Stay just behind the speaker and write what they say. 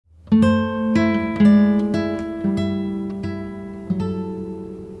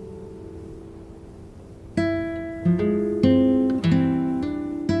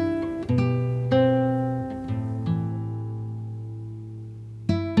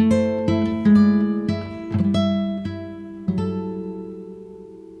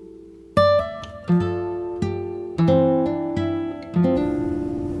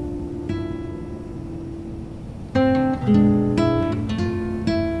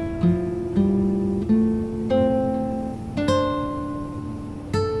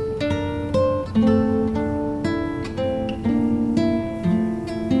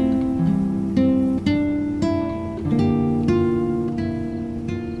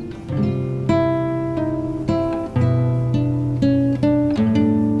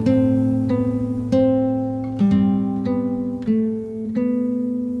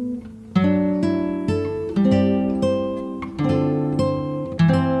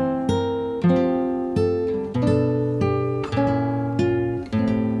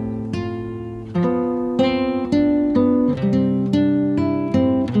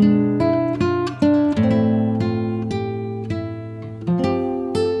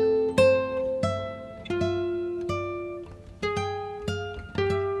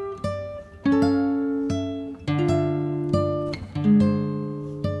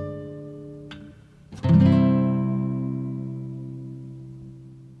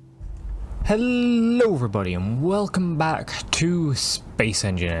Hello everybody and welcome back to Space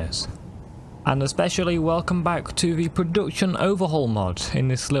Engineers, and especially welcome back to the production overhaul mod in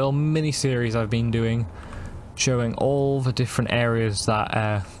this little mini series I've been doing, showing all the different areas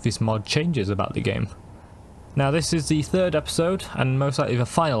that this mod changes about the game. Now this is the third episode and most likely the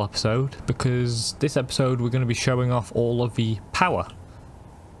final episode, because this episode we're going to be showing off all of the power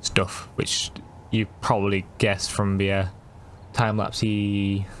stuff, which you probably guessed from the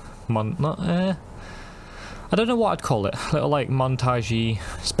time-lapsey I don't know what I'd call it. Little like montagey,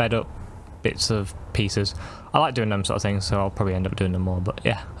 sped up bits of pieces. I like doing them sort of things, so I'll probably end up doing them more. But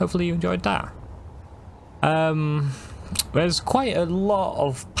yeah, hopefully you enjoyed that. There's quite a lot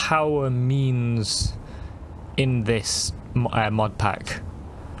of power means in this mod pack.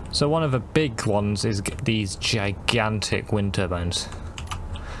 So one of the big ones is these gigantic wind turbines.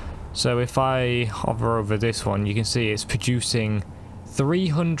 So if I hover over this one, you can see it's producing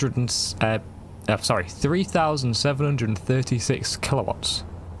 3,736 kilowatts,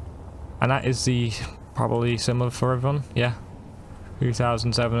 and that is the probably similar for everyone. Yeah,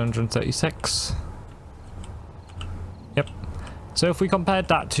 3,736. Yep. So if we compared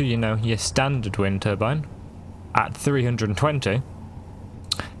that to, you know, your standard wind turbine at 320,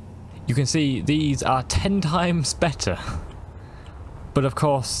 you can see these are 10 times better. But of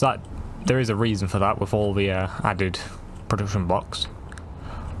course, that there is a reason for that with all the added production blocks.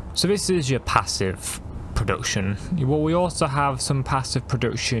 So this is your passive production. Well, we also have some passive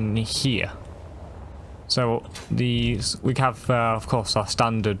production here. So we have, of course, our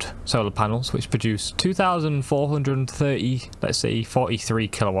standard solar panels, which produce 2,430, let's say 43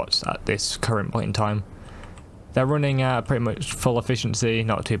 kilowatts at this current point in time. They're running at pretty much full efficiency,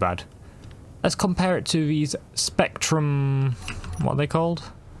 not too bad. Let's compare it to these spectrum, what are they called?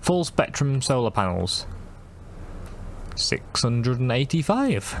 Full spectrum solar panels.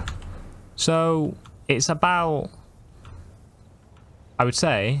 685. So it's about, I would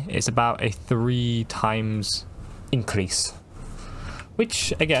say it's about a 3 times increase,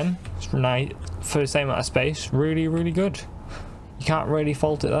 which again is nice for the same amount of space. Really good. You can't really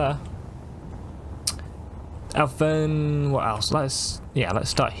fault it there. And then what else? Let's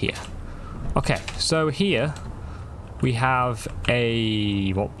start here. Okay, so here we have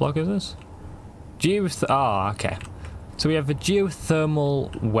a, what block is this? Okay. So we have a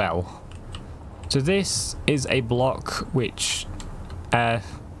geothermal well. So this is a block which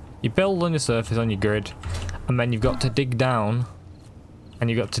you build on your surface on your grid, and then you've got to dig down,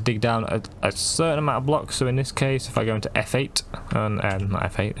 and you've got to dig down a certain amount of blocks. So in this case, if I go into F8, not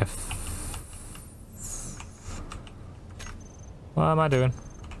F8, what am I doing?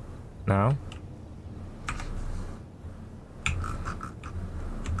 No.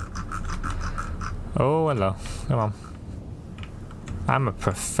 Oh, hello. Come on. I'm a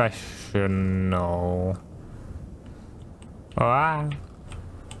professional. Alright,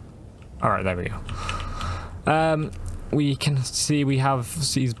 there we go. We can see we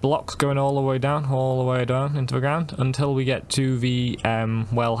have these blocks going all the way down into the ground until we get to the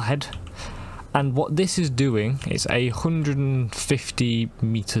wellhead. And what this is doing is 150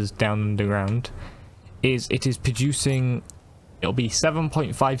 meters down underground. It is producing. It'll be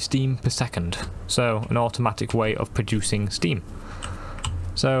 7.5 steam per second. So an automatic way of producing steam.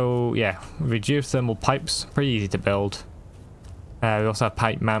 So yeah, with geothermal pipes, pretty easy to build. We also have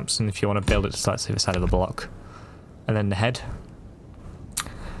pipe mounts, and if you want to build it to, let's say, the side of the block, and then the head.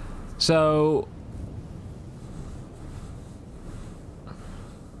 So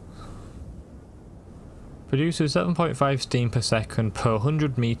produces 7.5 steam per second per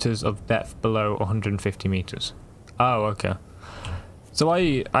 100 meters of depth below 150 meters. Oh, okay. So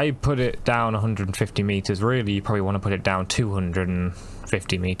I put it down 150 meters. Really, you probably want to put it down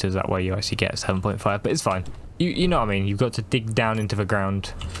 250 meters. That way you actually get 7.5, but it's fine. You know what I mean. You've got to dig down into the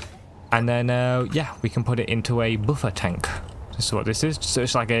ground, and then yeah, we can put it into a buffer tank. This is what this is. So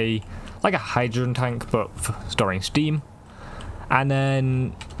it's like a hydrogen tank, but for storing steam. And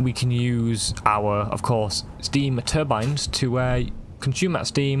then we can use our, of course, steam turbines to consume that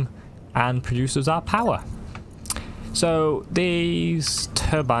steam and produce us our power. So these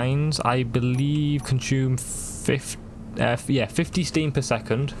turbines, I believe, consume 50 steam per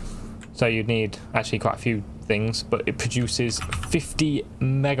second. So you'd need actually quite a few things, but it produces 50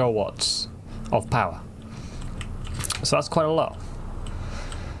 megawatts of power. So that's quite a lot.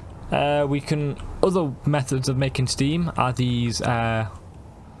 Other methods of making steam are these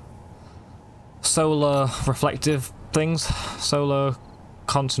solar reflective things, solar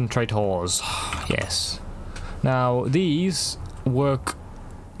concentrators. Yes. Now these work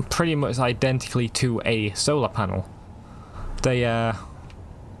pretty much identically to a solar panel. They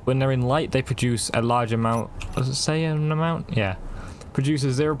when they're in light, they produce a large amount. Does it say an amount? Yeah.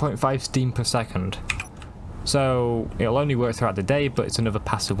 Produces 0.5 steam per second. So it'll only work throughout the day, but it's another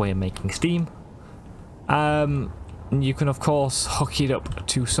passive way of making steam. You can of course hook it up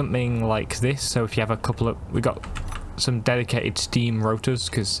to something like this. So if you have a couple of, we got some dedicated steam rotors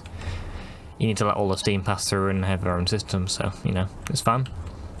because you need to let all the steam pass through and have their own system. So you know it's fine.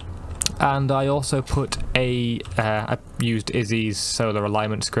 And I also put I used Izzy's solar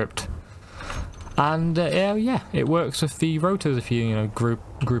alignment script. And yeah, it works with the rotors. If you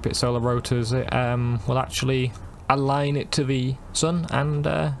group it solar rotors, it will actually align it to the sun, and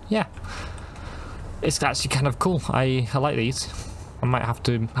yeah, it's actually kind of cool. I like these. I might have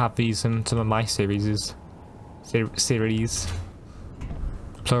to have these in some of my series,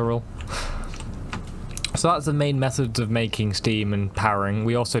 plural. So that's the main methods of making steam and powering.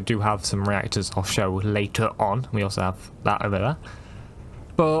 We also do have some reactors I'll show later on. We also have that over there.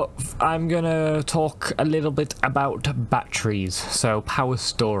 But I'm gonna talk a little bit about batteries, so power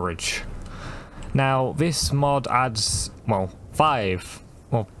storage. Now this mod adds, well,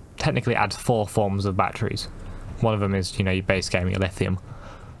 technically adds 4 forms of batteries. One of them is, your base game, your lithium.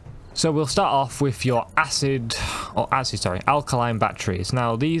 So we'll start off with your alkaline batteries.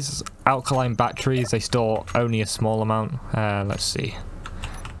 Now these alkaline batteries, they store only a small amount. Let's see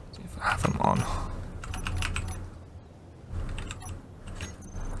if I have them on.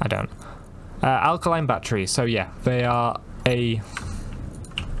 I don't. Alkaline batteries, so yeah, they are I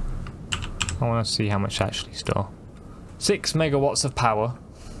want to see how much they actually store. 6 megawatts of power.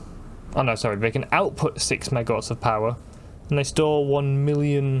 Oh no, sorry, they can output 6 megawatts of power, and they store 1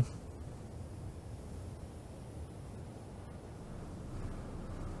 million...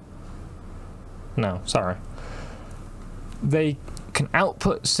 No, sorry. They can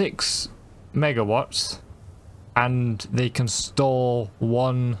output 6 megawatts, and they can store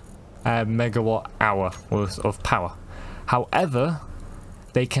 1 megawatt hour worth of power. However,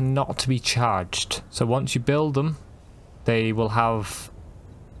 they cannot be charged. So once you build them, they will have...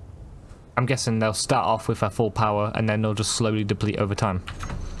 I'm guessing they'll start off with their full power, and then they'll just slowly deplete over time,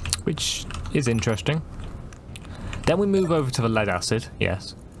 which is interesting. Then we move over to the lead acid,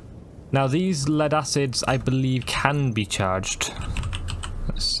 yes. Now these lead acids, I believe, can be charged.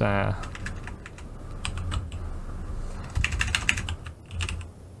 Let's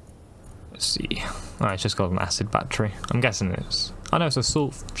see. Oh, it's just called an acid battery. I'm guessing it's... Oh no, it's a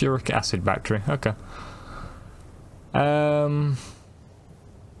sulfuric acid battery. Okay.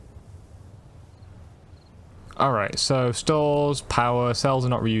 Alright, so stores, power, cells are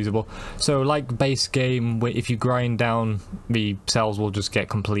not reusable. So like base game, if you grind down, the cells will just get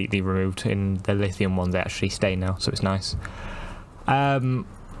completely removed. In the lithium ones, they actually stay now, so it's nice.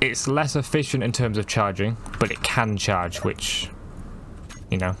 It's less efficient in terms of charging, but it can charge, which,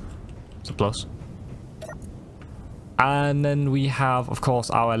 it's a plus. And then we have, of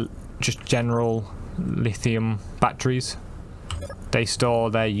course, our just general lithium batteries. They store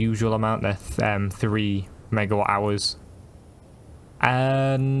their usual amount, they're 3 megawatt hours,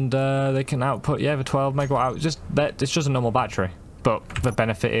 and they can output the 12 megawatt hours. It's just a normal battery, but the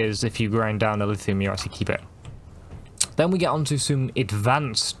benefit is if you grind down the lithium, you actually keep it. Then we get onto some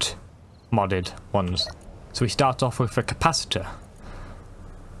advanced modded ones. So we start off with a capacitor.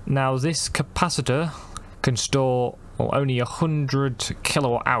 Now this capacitor can store only 100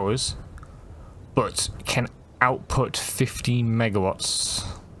 kilowatt hours, but can output 15 megawatts.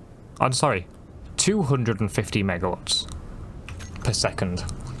 I'm sorry, 250 megawatts per second.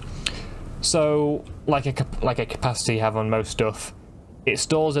 So like a capacity you have on most stuff, it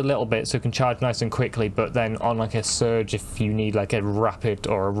stores a little bit so it can charge nice and quickly, but then on like a surge, if you need like a rapid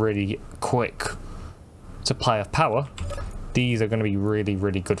or a really quick supply of power, these are going to be really,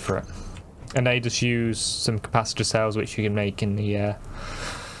 really good for it. And they just use some capacitor cells which you can make in the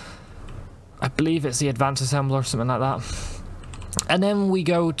I believe it's the advanced assembler or something like that. And then we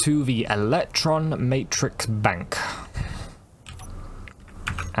go to the electron matrix bank.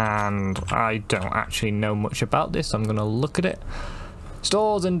 And I don't actually know much about this, so I'm going to look at it.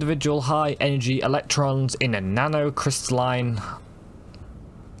 Stores individual high energy electrons in a nanocrystalline...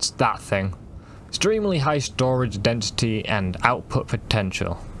 It's that thing. Extremely high storage density and output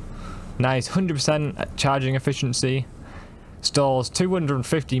potential. Nice 100% charging efficiency. Stores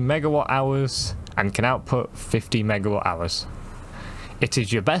 250 megawatt hours and can output 50 megawatt hours. It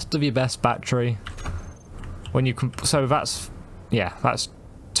is your best of your best battery. When you so that's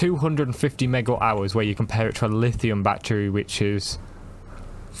 250 megawatt hours where you compare it to a lithium battery, which is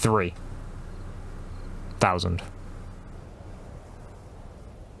 3,000.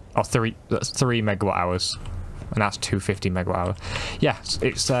 Or that's 3 megawatt hours. and that's 250 megawatt hour. Yeah,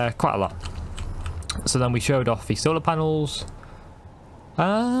 it's quite a lot. So then we showed off the solar panels.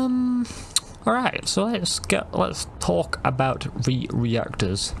 Alright, so let's talk about the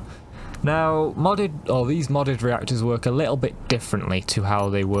reactors. Now, these modded reactors work a little bit differently to how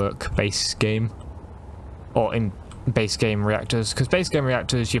they work base game, or in base game reactors, because base game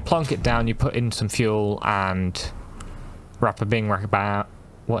reactors, you plonk it down, you put in some fuel, and about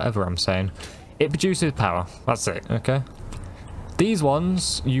whatever I'm saying, it produces power. That's it, okay? These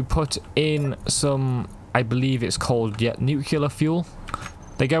ones, you put in some, I believe it's called nuclear fuel.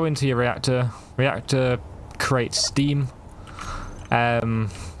 They go into your reactor. Reactor creates steam.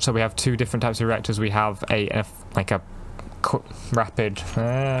 So we have two different types of reactors. We have a rapid.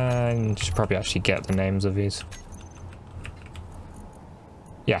 I should probably actually get the names of these.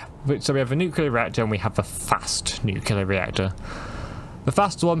 Yeah, so we have a nuclear reactor and we have a fast nuclear reactor. The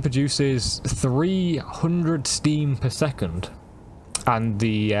fast one produces 300 steam per second, and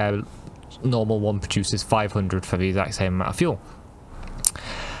the normal one produces 500 for the exact same amount of fuel.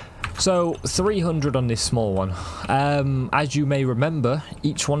 So 300 on this small one. As you may remember,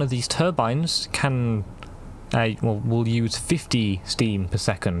 each one of these turbines can will use 50 steam per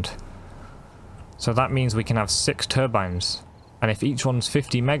second. So that means we can have 6 turbines, and if each one's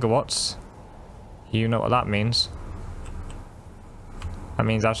 50 megawatts, you know what that means. That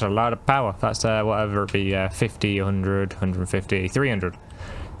means that's a lot of power. That's whatever it be, 50, 100, 150, 300.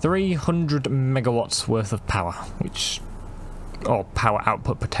 300 megawatts worth of power, or power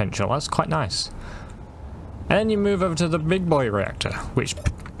output potential. That's quite nice. And then you move over to the big boy reactor, which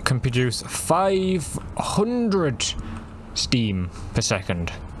can produce 500 steam per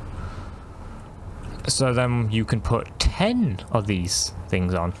second. So then you can put 10 of these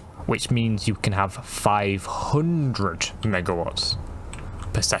things on, which means you can have 500 megawatts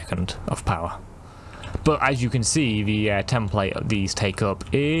per second of power. But as you can see, the template these take up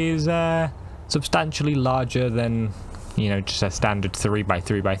is substantially larger than, you know, just a standard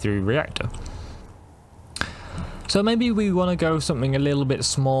 3x3x3 reactor. So maybe we want to go something a little bit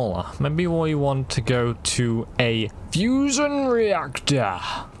smaller. Maybe we want to go to a fusion reactor.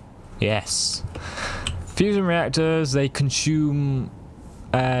 Yes. Fusion reactors, they consume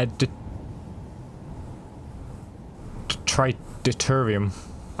deuterium.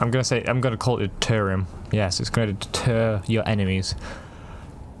 I'm gonna call it deuterium. Yes, it's going to deter your enemies.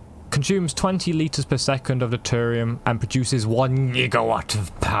 Consumes 20 liters per second of deuterium and produces 1 gigawatt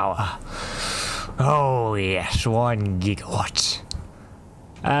of power. Oh yes, 1 gigawatt.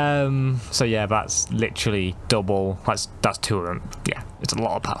 So yeah, that's literally double. That's 2 of them. Yeah, it's a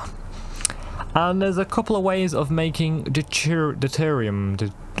lot of power. And there's a couple of ways of making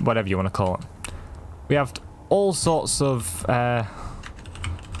deuterium, whatever you want to call it. We have all sorts of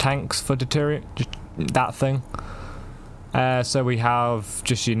tanks for deuterium, that thing. So we have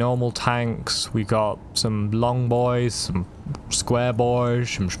just your normal tanks. We got some long boys, some square boys,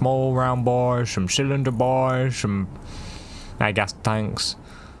 some small round boys, some cylinder boys, some gas tanks.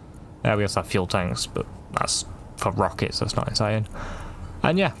 We also have fuel tanks, but that's for rockets. That's not exciting.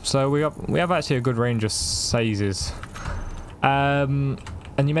 And yeah, so we have actually a good range of sizes. And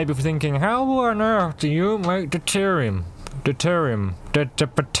you may be thinking, how on earth do you make deuterium? Deuterium.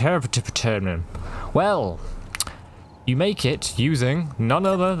 Well, you make it using none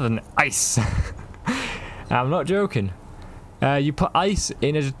other than ice. I'm not joking. You put ice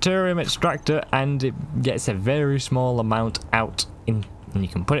in a deuterium extractor and it gets a very small amount out, and you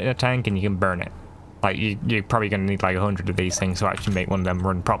can put it in a tank and you can burn it. Like, you're probably going to need like 100 of these things to actually make one of them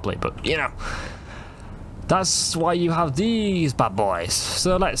run properly, but you know. That's why you have these bad boys.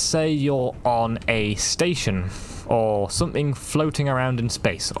 So let's say you're on a station or something floating around in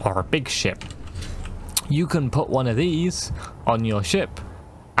space, or a big ship. You can put one of these on your ship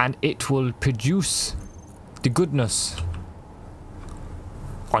and it will produce the goodness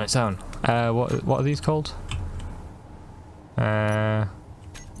on its own. What are these called?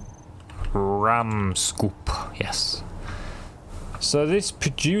 Ram scoop, yes. So this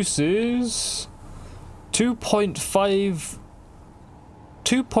produces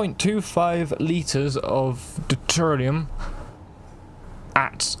 2.25 liters of deuterium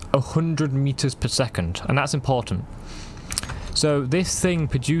at 100 meters per second, and that's important. So this thing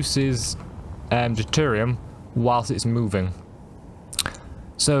produces deuterium whilst it's moving.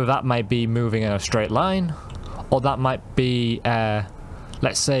 So that might be moving in a straight line, or that might be,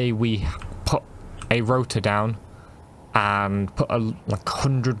 let's say we put a rotor down and put like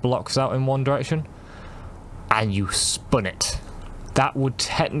 100 blocks out in one direction, and you spun it. That would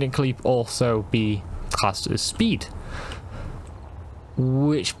technically also be classed as speed.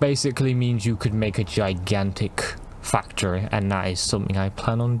 which basically means you could make a gigantic factory, and that is something I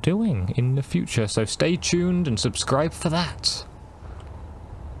plan on doing in the future, so stay tuned and subscribe for that.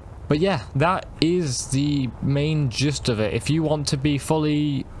 But yeah, that is the main gist of it. If you want to be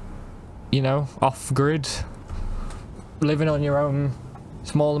fully, you know, off-grid, living on your own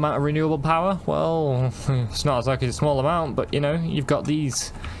small amount of renewable power, well, it's not exactly a small amount, but you know, you've got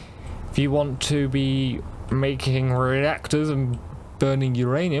these. If you want to be making reactors and burning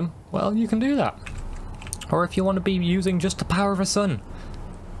uranium, well, you can do that. Or if you want to be using just the power of the sun,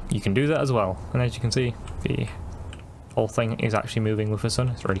 you can do that as well. And as you can see, the whole thing is actually moving with the sun.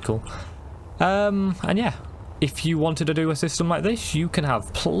 It's really cool. And yeah, if you wanted to do a system like this, you can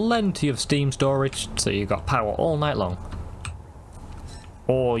have plenty of steam storage, so you've got power all night long.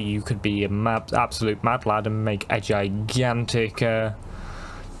 Or you could be an absolute mad lad and make a gigantic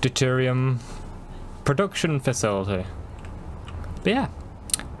deuterium production facility. But yeah,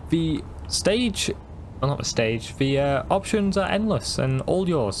 the stage, well, not the stage, the options are endless and all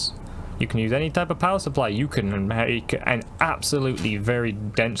yours. You can use any type of power supply. You can make an absolutely very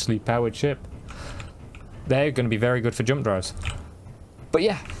densely powered ship. They're going to be very good for jump drives. But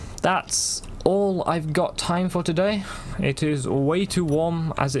yeah, that's all I've got time for today. It is way too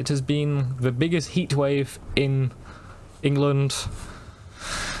warm, as it has been the biggest heat wave in England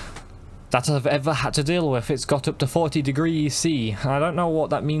that I've ever had to deal with. It's got up to 40 degrees C. I don't know what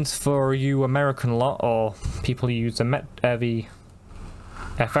that means for you American lot, or people who use the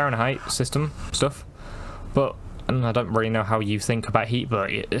Fahrenheit system stuff, but and I don't really know how you think about heat, but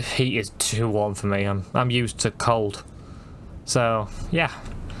heat is too warm for me. I'm used to cold. So yeah,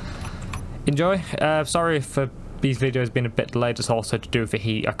 enjoy. Sorry if these videos been a bit delayed. It's also to do with the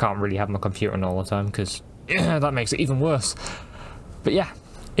heat. I can't really have my computer on all the time because that makes it even worse. But yeah,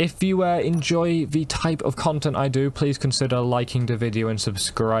 if you enjoy the type of content I do, please consider liking the video and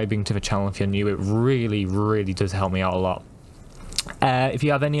subscribing to the channel if you're new. It really, really does help me out a lot. If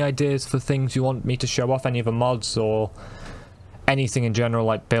you have any ideas for things you want me to show off, any of the mods or anything in general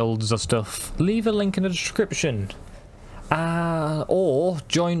like builds or stuff, leave a link in the description. Or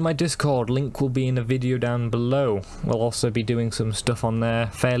join my Discord, link will be in the video down below. We'll also be doing some stuff on there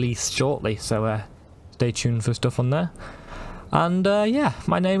fairly shortly, so stay tuned for stuff on there. And yeah,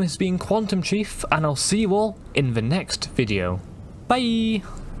 my name has been Quantum Chief, and I'll see you all in the next video. Bye!